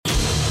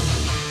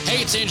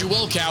Hey, it's Andrew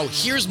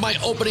Wilkow. Here's my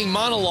opening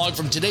monologue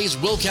from today's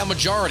Wilkow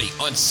Majority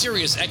on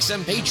Sirius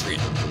XM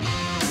Patriot.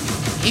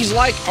 He's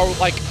like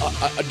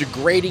a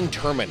degrading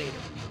Terminator,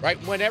 right?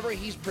 Whenever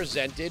he's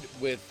presented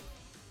with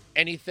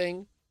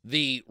anything,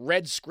 the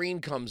red screen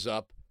comes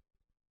up.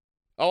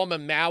 Oh, I'm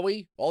in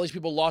Maui. All these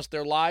people lost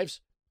their lives.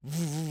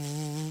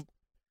 Hey,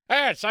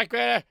 it's like,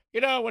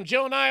 when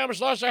Jill and I almost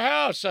lost our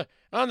house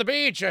on the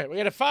beach. We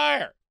had a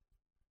fire.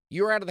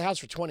 You were out of the house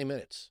for 20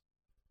 minutes.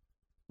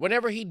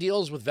 Whenever he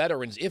deals with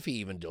veterans, if he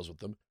even deals with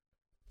them,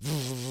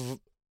 it's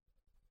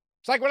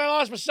like when I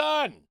lost my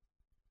son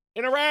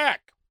in Iraq.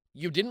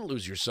 You didn't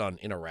lose your son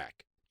in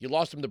Iraq. You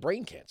lost him to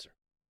brain cancer.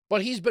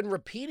 But he's been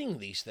repeating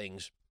these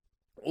things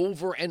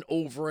over and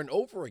over and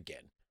over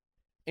again.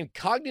 And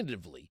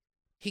cognitively,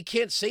 he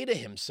can't say to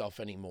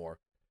himself anymore,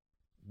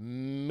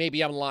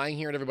 maybe I'm lying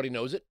here and everybody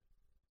knows it.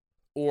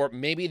 Or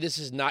maybe this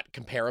is not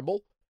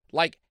comparable.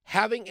 Like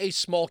having a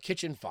small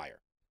kitchen fire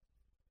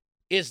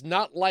is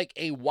not like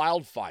a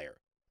wildfire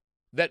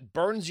that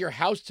burns your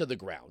house to the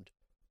ground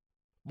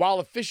while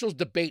officials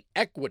debate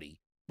equity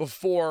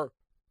before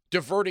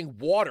diverting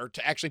water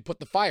to actually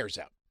put the fires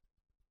out.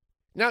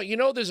 Now,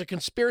 there's a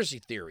conspiracy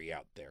theory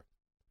out there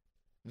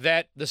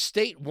that the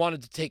state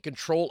wanted to take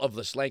control of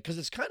this land because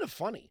it's kind of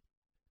funny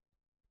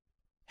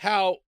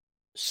how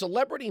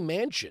celebrity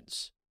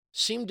mansions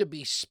seem to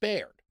be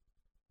spared.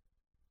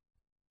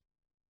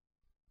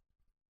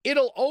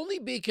 It'll only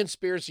be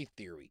conspiracy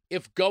theory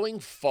if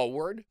going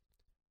forward,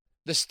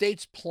 the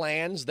state's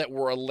plans that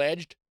were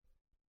alleged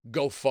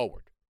go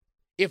forward.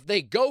 If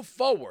they go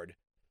forward,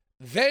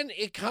 then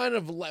it kind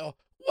of, we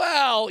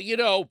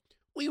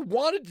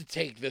wanted to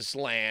take this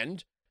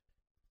land,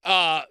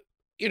 but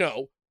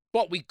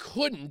we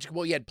couldn't.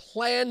 Well, we had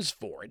plans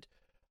for it.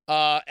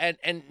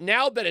 And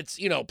now that it's,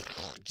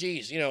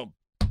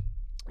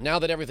 now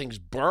that everything's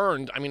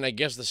burned, I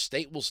guess the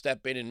state will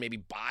step in and maybe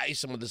buy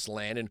some of this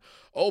land. And,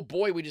 oh,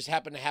 boy, we just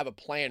happen to have a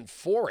plan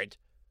for it.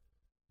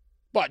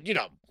 But,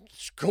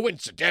 it's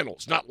coincidental.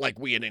 It's not like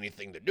we had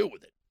anything to do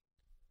with it.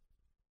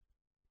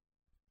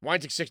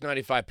 Weinzig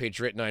 695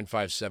 Patriot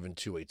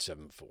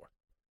 957-2874.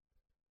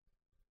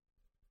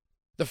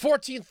 The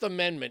 14th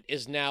Amendment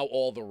is now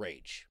all the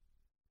rage.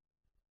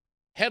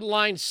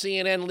 Headline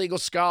CNN legal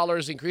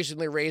scholars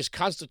increasingly raise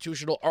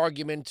constitutional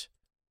argument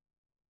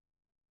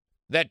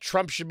that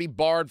Trump should be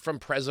barred from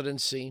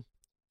presidency.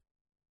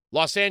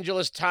 Los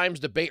Angeles Times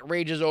debate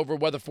rages over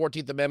whether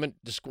 14th Amendment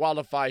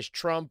disqualifies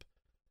Trump.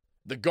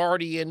 The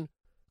Guardian,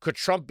 could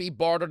Trump be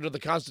barred under the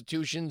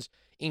Constitution's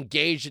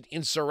engaged in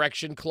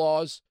insurrection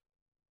clause?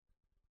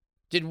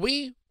 Did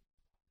we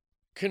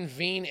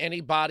convene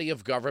any body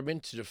of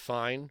government to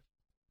define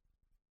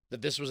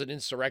that this was an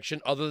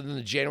insurrection other than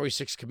the January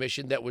 6th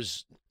Commission that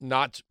was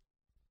not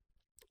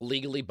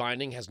legally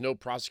binding, has no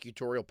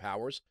prosecutorial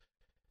powers?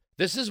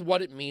 This is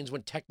what it means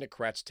when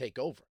technocrats take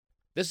over.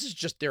 This is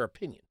just their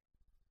opinion.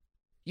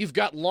 You've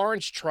got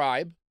Lawrence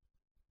Tribe,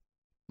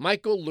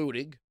 Michael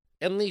Ludig,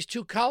 and these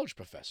two college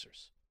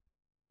professors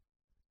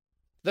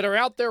that are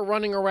out there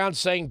running around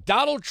saying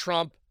Donald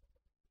Trump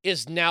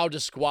is now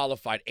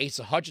disqualified.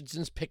 Asa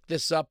Hutchinson's picked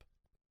this up.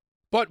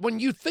 But when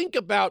you think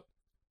about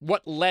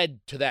what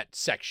led to that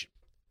section,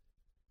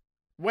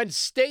 when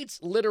states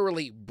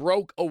literally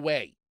broke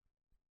away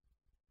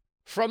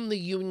from the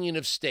Union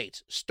of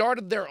States,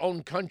 started their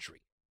own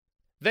country,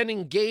 then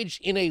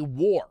engaged in a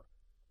war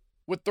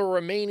with the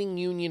remaining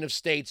Union of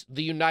States,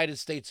 the United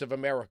States of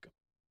America.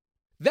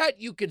 That,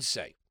 you could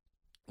say,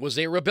 was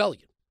a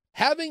rebellion.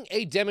 Having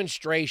a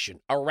demonstration,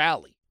 a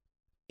rally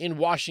in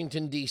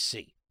Washington,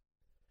 D.C.,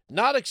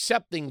 not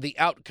accepting the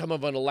outcome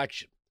of an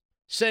election,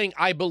 saying,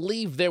 I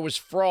believe there was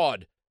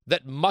fraud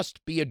that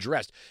must be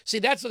addressed. See,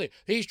 that's the thing.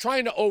 He's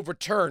trying to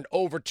overturn.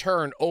 What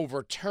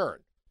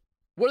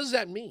does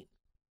that mean?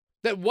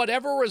 That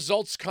whatever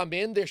results come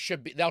in, there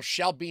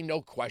shall be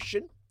no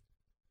question?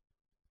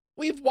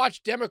 We've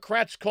watched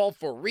Democrats call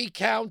for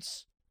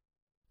recounts,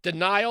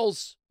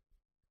 denials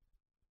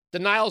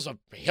of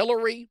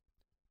Hillary.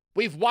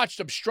 We've watched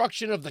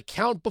obstruction of the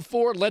count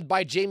before, led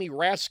by Jamie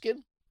Raskin.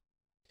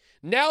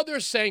 Now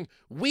they're saying,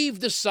 we've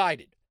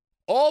decided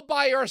all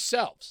by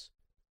ourselves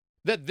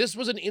that this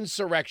was an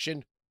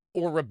insurrection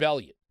or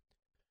rebellion.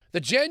 The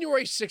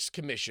January 6th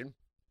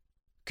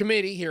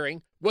committee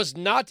hearing was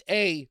not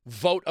a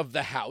vote of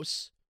the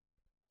House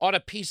on a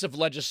piece of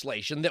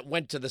legislation that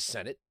went to the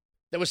Senate,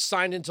 that was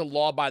signed into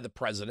law by the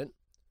president.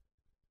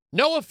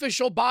 No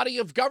official body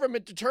of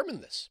government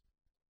determined this.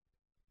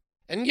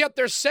 And yet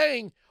they're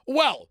saying,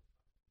 well,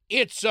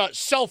 it's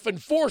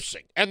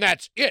self-enforcing, and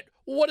that's it.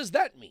 What does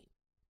that mean?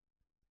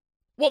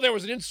 Well, there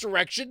was an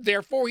insurrection,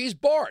 therefore he's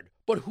barred.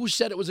 But who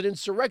said it was an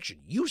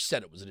insurrection? You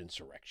said it was an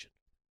insurrection.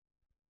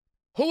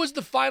 Who is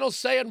the final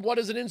say on what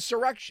is an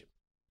insurrection?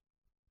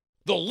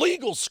 The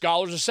legal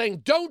scholars are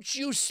saying, don't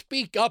you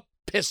speak up,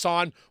 piss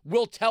on,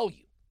 we'll tell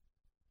you.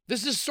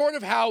 This is sort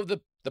of how the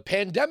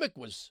pandemic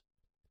was.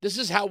 This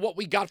is how what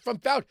we got from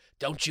Fauci.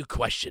 Don't you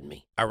question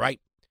me, all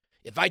right?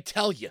 If I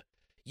tell you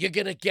you're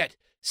going to get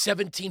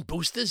 17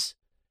 boosters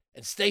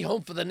and stay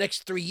home for the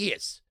next 3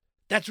 years,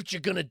 that's what you're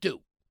going to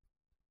do.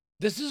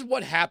 This is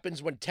what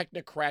happens when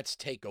technocrats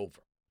take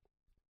over.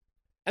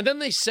 And then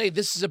they say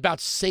this is about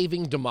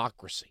saving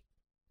democracy.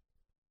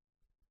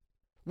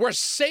 We're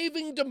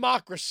saving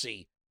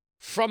democracy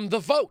from the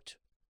vote.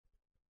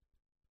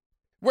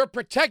 We're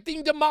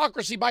protecting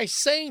democracy by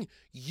saying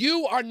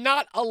you are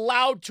not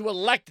allowed to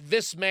elect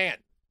this man.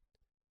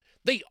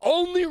 The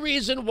only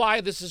reason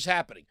why this is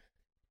happening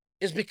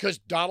is because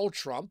Donald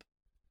Trump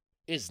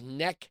is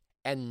neck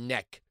and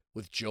neck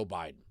with Joe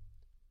Biden.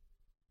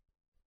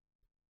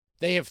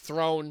 They have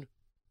thrown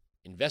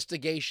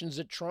investigations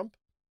at Trump,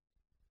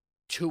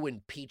 2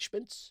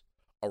 impeachments,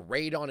 a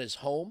raid on his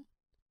home,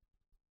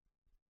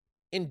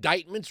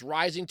 indictments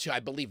rising to, I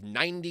believe,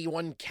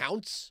 91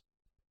 counts.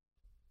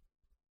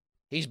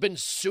 He's been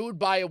sued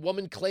by a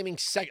woman claiming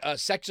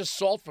sex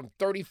assault from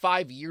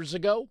 35 years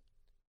ago.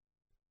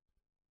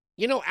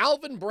 You know,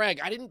 Alvin Bragg,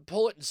 I didn't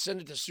pull it and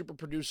send it to super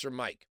producer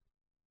Mike.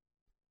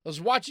 I was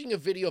watching a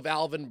video of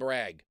Alvin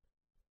Bragg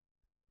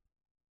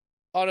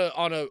on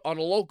a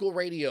local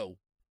radio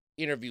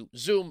interview,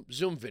 Zoom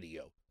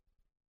video,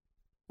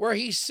 where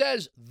he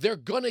says they're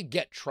going to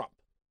get Trump.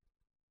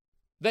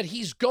 That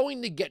he's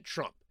going to get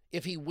Trump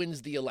if he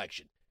wins the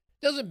election.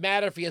 Doesn't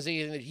matter if he has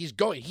anything, he's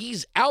going.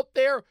 He's out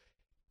there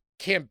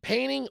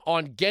campaigning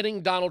on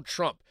getting Donald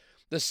Trump.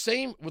 The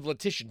same with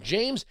Letitia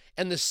James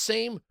and the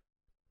same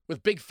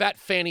with Big Fat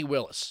Fannie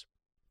Willis.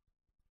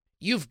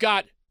 You've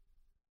got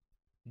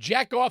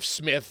Jackoff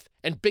Smith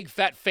and Big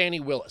Fat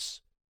Fannie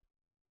Willis,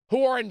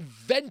 who are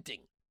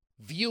inventing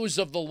views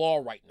of the law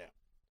right now.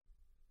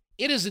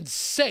 It is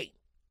insane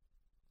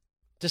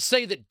to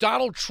say that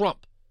Donald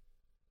Trump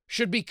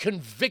should be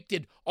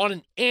convicted on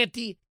an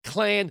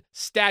anti-Klan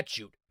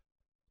statute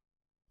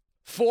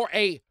for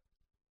a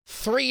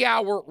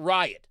 3-hour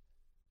riot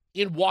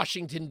in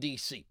Washington,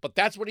 D.C. But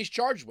that's what he's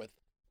charged with.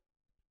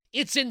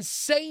 It's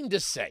insane to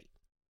say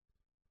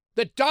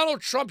that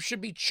Donald Trump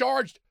should be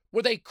charged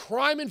with a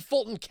crime in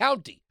Fulton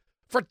County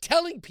for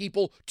telling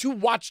people to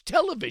watch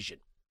television.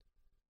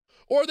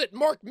 Or that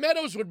Mark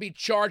Meadows would be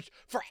charged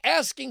for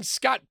asking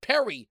Scott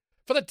Perry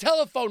for the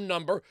telephone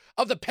number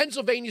of the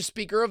Pennsylvania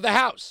Speaker of the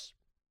House.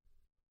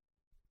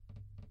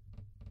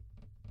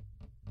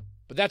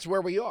 But that's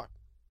where we are.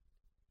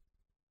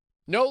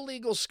 No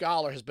legal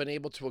scholar has been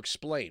able to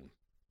explain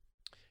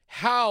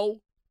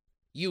how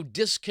you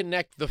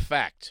disconnect the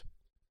fact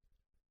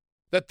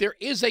that there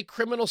is a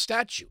criminal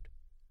statute.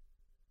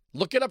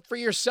 Look it up for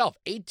yourself.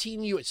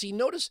 18 U.S. See,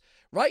 notice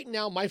right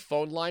now my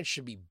phone line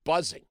should be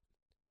buzzing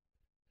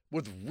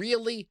with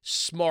really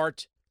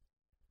smart,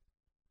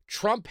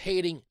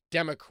 Trump-hating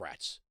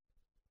Democrats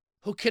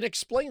who can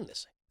explain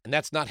this. And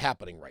that's not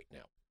happening right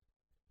now.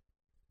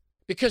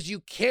 Because you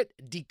can't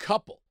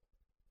decouple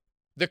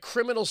the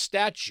criminal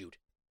statute,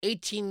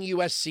 18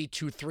 U.S.C.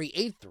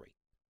 2383.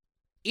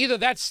 Either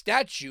that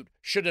statute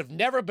should have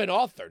never been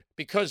authored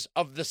because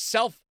of the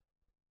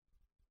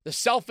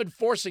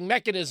self-enforcing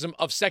mechanism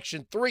of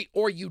Section 3,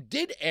 or you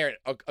did air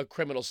a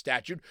criminal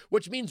statute,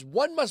 which means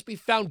one must be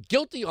found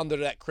guilty under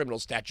that criminal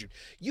statute.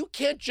 You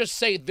can't just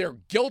say they're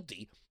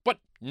guilty, but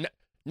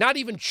not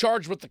even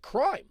charged with the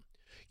crime.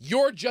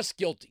 You're just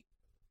guilty.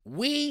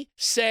 We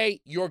say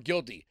you're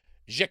guilty.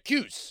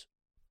 J'accuse.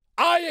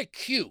 I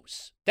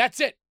accuse. That's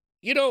it.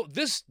 You know,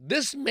 this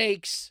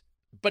makes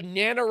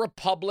Banana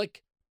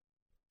Republic,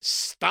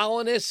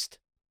 Stalinist,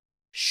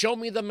 show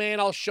me the man,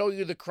 I'll show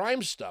you the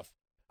crime stuff.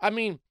 I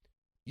mean,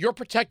 you're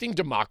protecting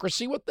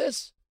democracy with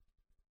this?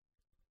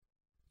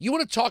 You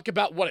want to talk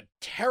about what a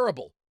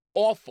terrible,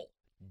 awful,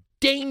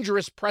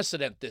 dangerous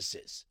precedent this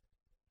is.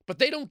 But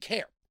they don't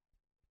care.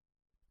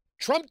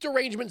 Trump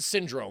derangement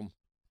syndrome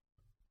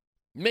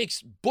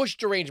makes Bush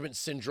derangement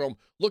syndrome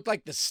look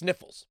like the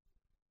sniffles.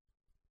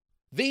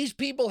 These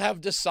people have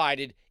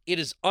decided it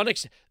is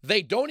unacceptable.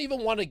 They don't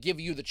even want to give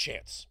you the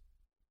chance.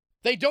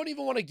 They don't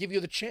even want to give you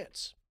the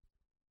chance.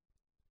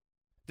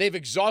 They've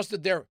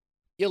exhausted their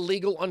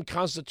illegal,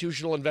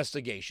 unconstitutional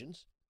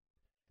investigations.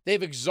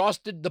 They've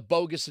exhausted the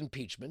bogus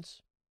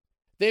impeachments.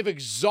 They've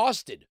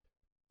exhausted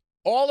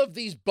all of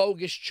these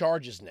bogus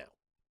charges now.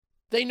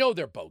 They know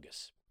they're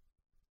bogus.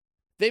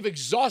 They've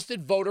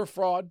exhausted voter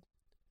fraud.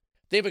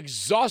 They've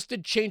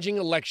exhausted changing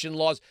election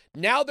laws.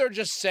 Now they're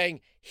just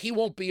saying he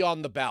won't be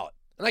on the ballot.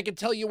 And I can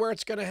tell you where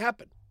it's going to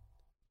happen.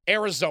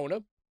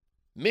 Arizona,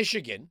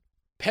 Michigan,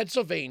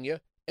 Pennsylvania,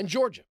 and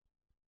Georgia.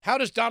 How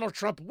does Donald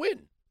Trump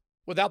win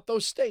without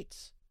those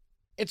states?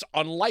 It's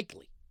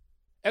unlikely.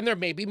 And there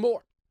may be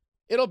more.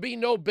 It'll be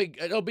no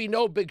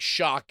big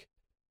shock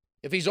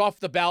if he's off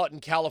the ballot in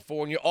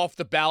California, off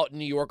the ballot in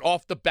New York,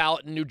 off the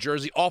ballot in New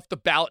Jersey, off the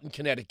ballot in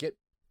Connecticut.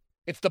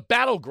 It's the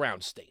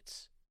battleground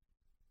states.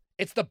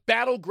 It's the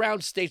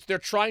battleground states. They're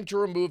trying to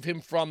remove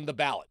him from the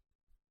ballot.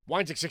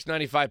 Weinzig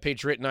 695,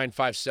 Patriot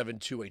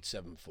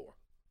 957-2874.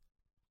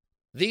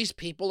 These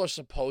people are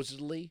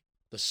supposedly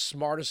the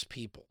smartest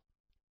people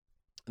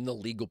in the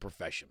legal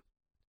profession.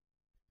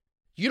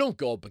 You don't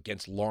go up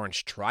against Lawrence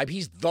Tribe.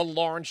 He's the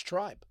Lawrence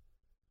Tribe.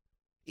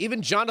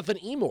 Even Jonathan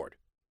Emord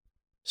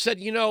said,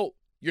 you know,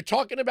 you're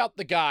talking about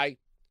the guy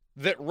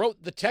that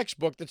wrote the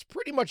textbook that's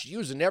pretty much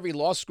used in every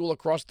law school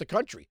across the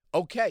country.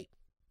 Okay.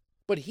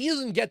 But he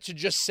doesn't get to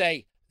just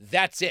say,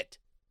 that's it.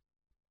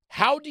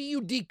 How do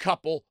you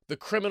decouple the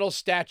criminal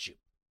statute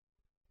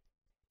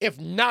if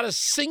not a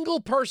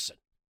single person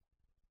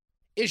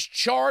is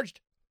charged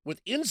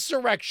with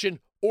insurrection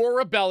or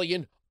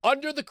rebellion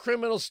under the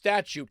criminal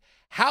statute?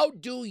 How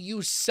do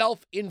you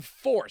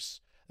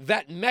self-enforce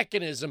that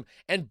mechanism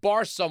and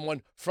bar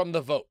someone from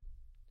the vote?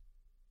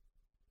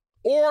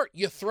 Or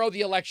you throw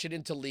the election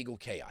into legal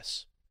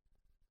chaos.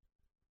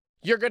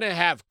 You're going to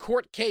have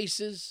court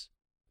cases,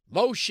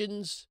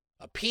 motions,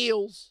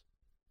 appeals.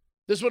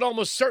 This would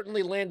almost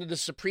certainly land in the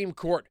Supreme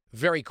Court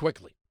very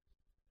quickly.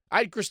 I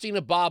had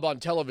Christina Bobb on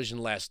television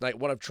last night,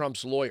 one of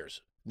Trump's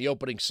lawyers, in the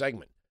opening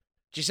segment.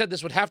 She said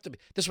this would have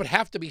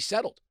to be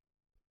settled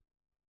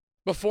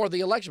before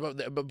the election,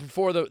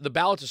 before the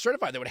ballots are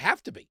certified. There would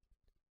have to be.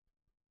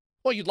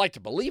 Well, you'd like to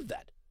believe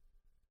that.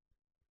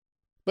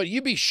 But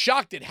you'd be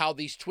shocked at how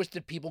these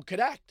twisted people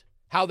could act,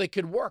 how they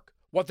could work,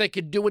 what they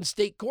could do in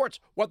state courts,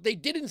 what they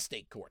did in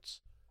state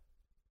courts.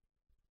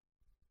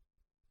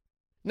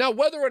 Now,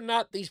 whether or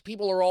not these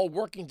people are all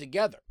working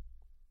together,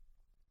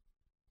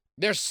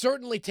 they're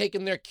certainly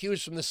taking their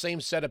cues from the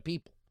same set of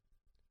people.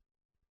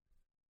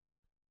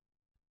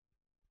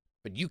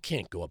 But you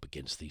can't go up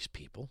against these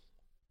people.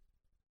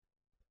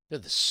 They're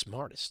the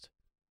smartest.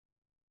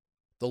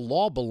 The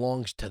law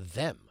belongs to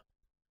them.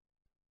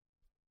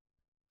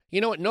 You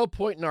know, at no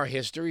point in our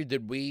history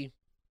did we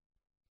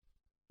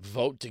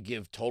vote to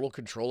give total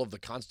control of the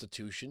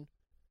Constitution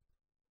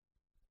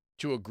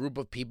to a group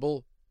of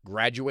people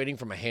graduating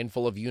from a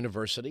handful of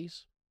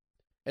universities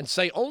and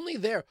say only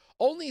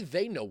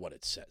they know what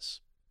it says.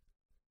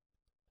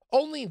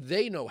 Only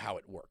they know how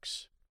it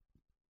works.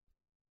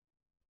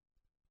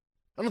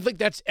 I don't think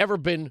that's ever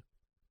been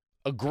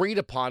agreed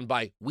upon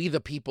by we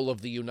the people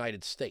of the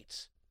United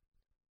States.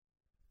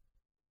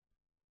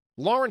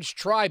 Lawrence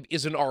Tribe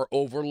isn't our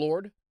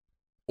overlord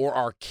or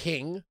our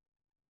king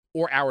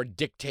or our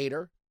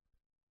dictator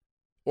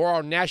or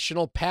our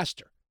national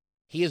pastor.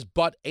 He is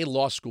but a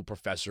law school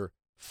professor,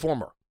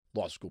 former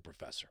law school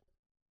professor.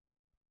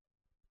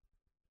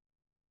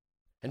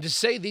 And to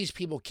say these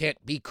people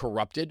can't be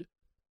corrupted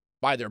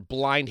by their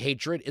blind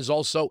hatred is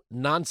also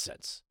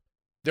nonsense.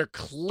 They're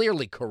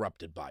clearly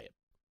corrupted by it.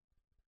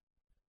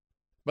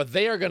 But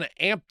they are going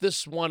to amp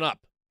this one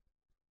up.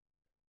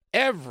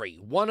 Every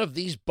one of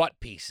these butt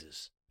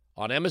pieces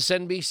on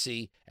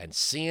MSNBC and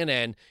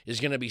CNN is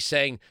going to be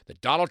saying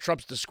that Donald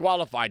Trump's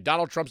disqualified,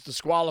 Donald Trump's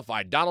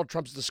disqualified, Donald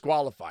Trump's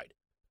disqualified,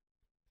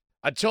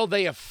 until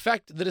they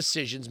affect the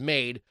decisions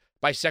made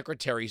by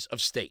secretaries of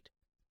state.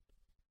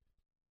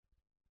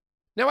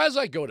 Now, as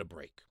I go to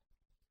break,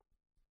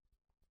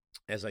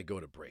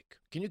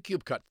 can you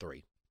cube cut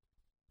 3?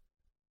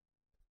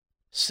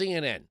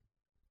 CNN.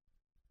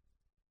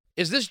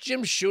 Is this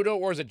Jim Sciutto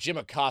or is it Jim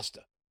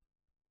Acosta?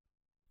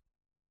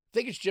 I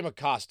think it's Jim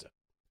Acosta.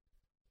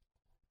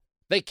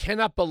 They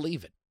cannot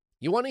believe it.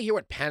 You want to hear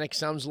what panic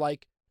sounds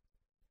like?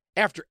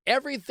 After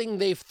everything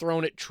they've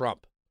thrown at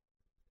Trump,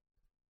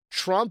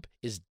 Trump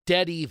is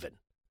dead even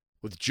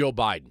with Joe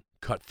Biden.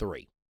 Cut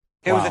 3.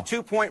 It was a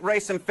 2-point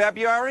race in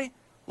February.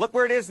 Look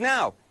where it is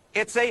now.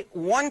 It's a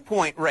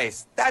 1-point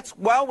race. That's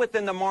well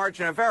within the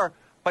margin of error.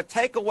 But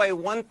take away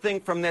one thing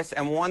from this,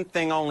 and one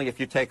thing only if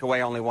you take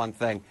away only one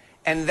thing.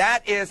 And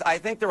that is, I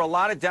think there are a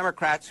lot of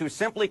Democrats who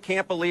simply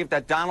can't believe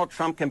that Donald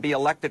Trump can be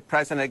elected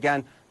president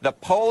again. The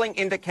polling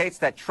indicates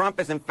that Trump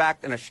is, in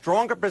fact, in a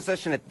stronger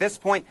position at this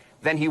point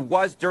than he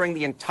was during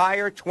the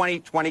entire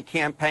 2020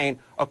 campaign,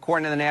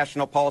 according to the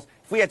national polls.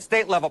 If we had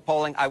state-level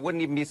polling, I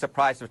wouldn't even be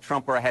surprised if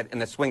Trump were ahead in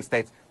the swing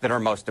states that are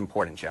most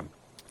important, Jim.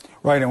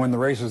 Right, and when the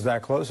race is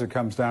that close, it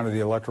comes down to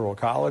the Electoral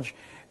College.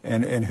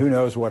 And who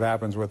knows what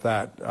happens with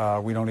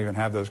that. We don't even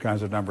have those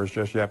kinds of numbers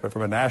just yet. But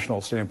from a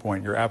national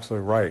standpoint, you're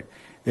absolutely right.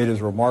 It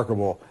is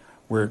remarkable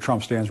where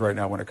Trump stands right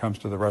now when it comes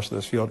to the rest of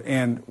this field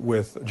and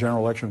with general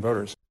election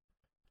voters.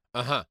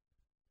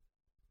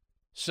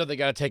 So they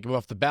got to take him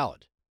off the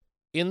ballot.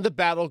 In the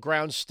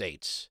battleground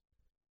states,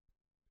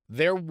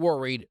 they're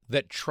worried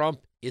that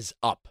Trump is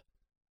up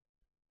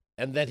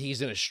and that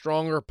he's in a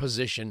stronger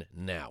position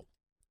now.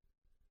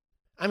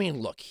 I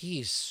mean, look,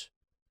 he's,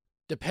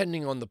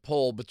 depending on the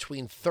poll,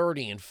 between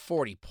 30 and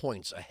 40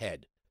 points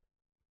ahead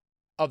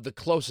of the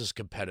closest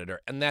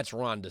competitor, and that's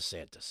Ron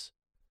DeSantis.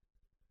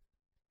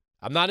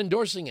 I'm not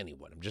endorsing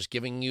anyone. I'm just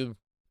giving you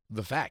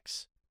the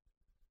facts.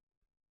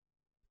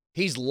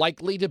 He's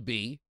likely to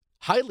be,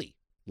 highly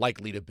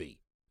likely to be,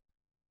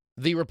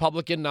 the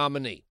Republican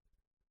nominee.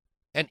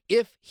 And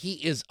if he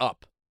is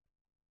up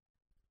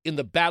in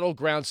the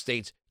battleground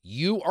states,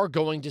 you are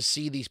going to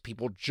see these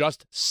people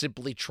just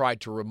simply try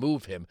to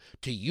remove him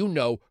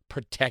to,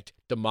 protect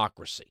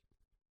democracy.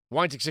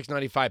 Weinzig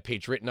 695,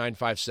 Patriot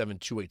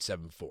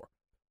 957-2874.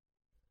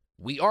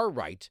 We are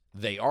right.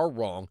 They are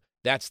wrong.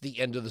 That's the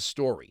end of the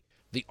story.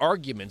 The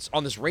arguments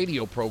on this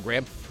radio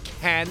program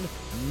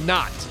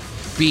cannot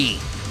be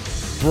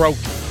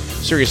broken.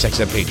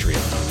 SiriusXM Patriot.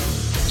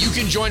 You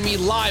can join me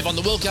live on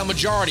the Will Count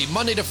Majority,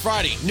 Monday to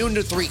Friday, noon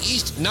to 3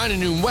 East, 9 to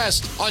noon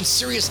West, on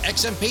Sirius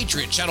XM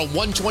Patriot, channel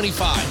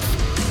 125.